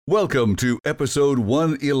Welcome to episode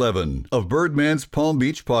 111 of Birdman's Palm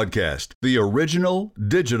Beach Podcast, the original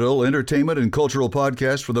digital entertainment and cultural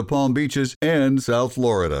podcast for the Palm Beaches and South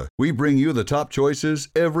Florida. We bring you the top choices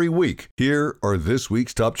every week. Here are this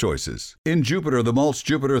week's top choices. In Jupiter, the Maltz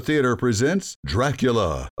Jupiter Theater presents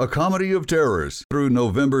Dracula, a comedy of terrors through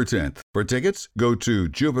November 10th. For tickets, go to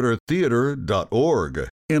jupitertheater.org.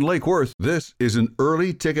 In Lake Worth, this is an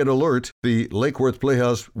early ticket alert. The Lake Worth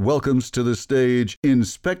Playhouse welcomes to the stage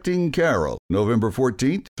Inspecting Carol, November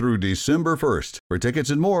 14th through December 1st. For tickets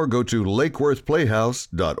and more, go to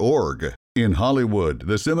lakeworthplayhouse.org. In Hollywood,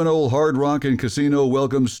 the Seminole Hard Rock and Casino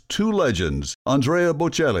welcomes two legends, Andrea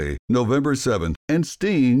Bocelli, November 7th, and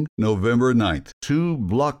Sting, November 9th. Two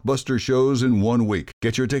blockbuster shows in 1 week.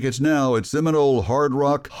 Get your tickets now at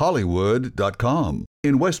SeminoleHardRockHollywood.com.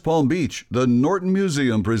 In West Palm Beach, the Norton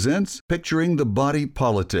Museum presents Picturing the Body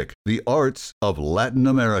Politic, the Arts of Latin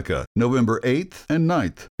America, November 8th and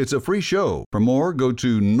 9th. It's a free show. For more, go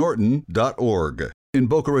to norton.org. In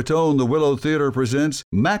Boca Raton, the Willow Theater presents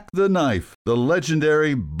Mac the Knife, the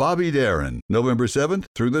legendary Bobby Darin, November 7th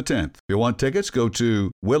through the 10th. If you want tickets, go to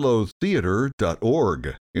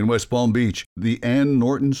willowtheater.org. In West Palm Beach, the Ann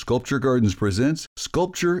Norton Sculpture Gardens presents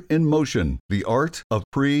Sculpture in Motion, the Art of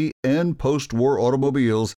Pre- and Post-War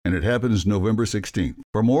Automobiles, and it happens November 16th.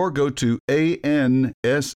 For more, go to ansg.org.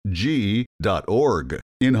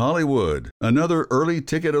 In Hollywood, another early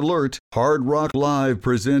ticket alert, Hard Rock Live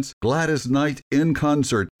presents Gladys Knight in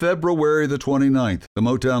concert, February the 29th. The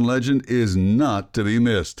Motown legend is not to be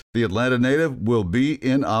missed. The Atlanta native will be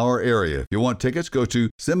in our area. If you want tickets, go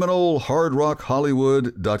to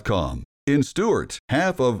SeminoleHardRockHollywood.com. In Stewart,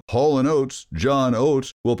 half of Hall & Oates, John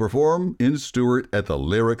Oates, will perform in Stewart at the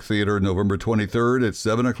Lyric Theater November 23rd at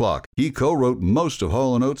 7 o'clock. He co-wrote most of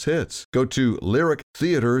Hall & Oates' hits. Go to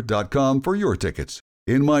lyrictheater.com for your tickets.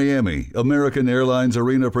 In Miami, American Airlines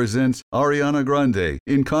Arena presents Ariana Grande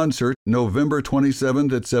in concert November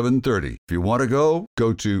 27th at 7:30. If you want to go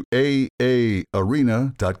to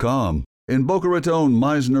aaarena.com. In Boca Raton,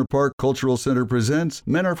 Meisner Park Cultural Center presents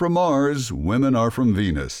Men Are From Mars, Women Are From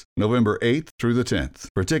Venus, November 8th through the 10th.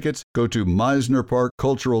 For tickets, go to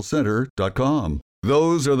meisnerparkculturalcenter.com.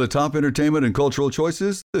 Those are the top entertainment and cultural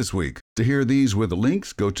choices this week. To hear these with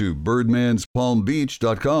links, go to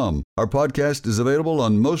birdmanspalmbeach.com. Our podcast is available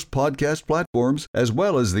on most podcast platforms, as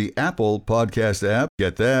well as the Apple Podcast app.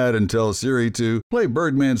 Get that and tell Siri to play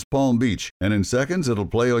Birdman's Palm Beach, and in seconds it'll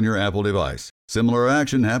play on your Apple device. Similar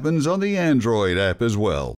action happens on the Android app as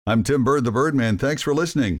well. I'm Tim Bird the Birdman. Thanks for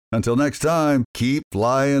listening. Until next time, keep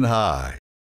flying high.